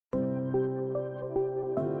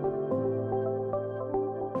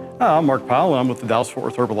Hi, I'm Mark Pyle, and I'm with the Dallas-Fort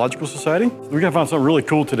Worth Herpetological Society. We found something really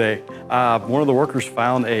cool today. One of the workers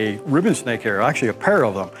found a ribbon snake here, actually a pair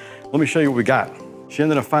of them. Let me show you what we got. She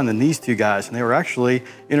ended up finding these two guys, and they were actually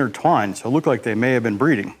intertwined, so it looked like they may have been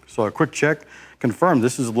breeding. So a quick check confirmed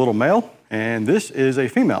this is a little male, and this is a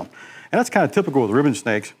female. And that's kind of typical with ribbon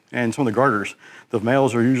snakes and some of the garters. The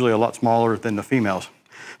males are usually a lot smaller than the females.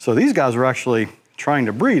 So these guys are actually trying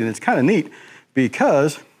to breed, and it's kind of neat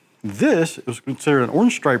because this is considered an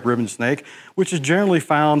orange stripe ribbon snake, which is generally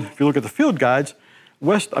found, if you look at the field guides,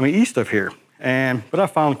 east of here. But I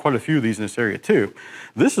found quite a few of these in this area too.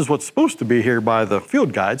 This is what's supposed to be here by the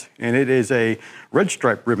field guides, and it is a red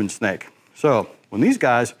stripe ribbon snake. So when these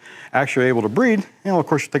guys actually are able to breed, and of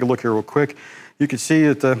course, take a look here real quick, you can see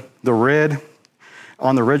that the red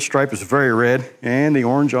on the red stripe is very red, and the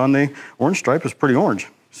orange on the orange stripe is pretty orange.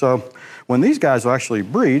 So when these guys will actually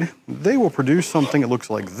breed, they will produce something that looks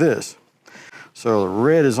like this. So the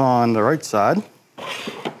red is on the right side.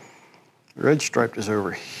 The red striped is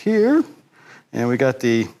over here. And we got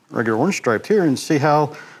the regular orange striped here, and see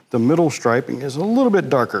how the middle striping is a little bit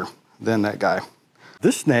darker than that guy.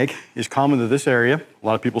 This snake is common to this area. A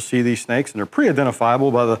lot of people see these snakes, and they're pretty identifiable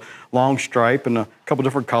by the long stripe and a couple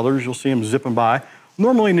different colors. You'll see them zipping by,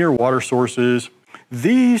 normally near water sources.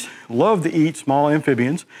 These love to eat small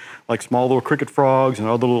amphibians, like small little cricket frogs and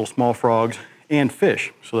other little small frogs, and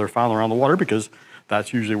fish. So they're found around the water because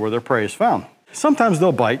that's usually where their prey is found. Sometimes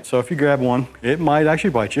they'll bite, so if you grab one, it might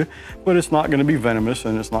actually bite you, but it's not gonna be venomous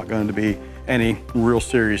and it's not going to be any real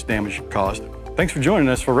serious damage caused. Thanks for joining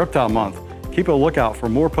us for Reptile Month. Keep a lookout for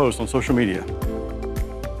more posts on social media.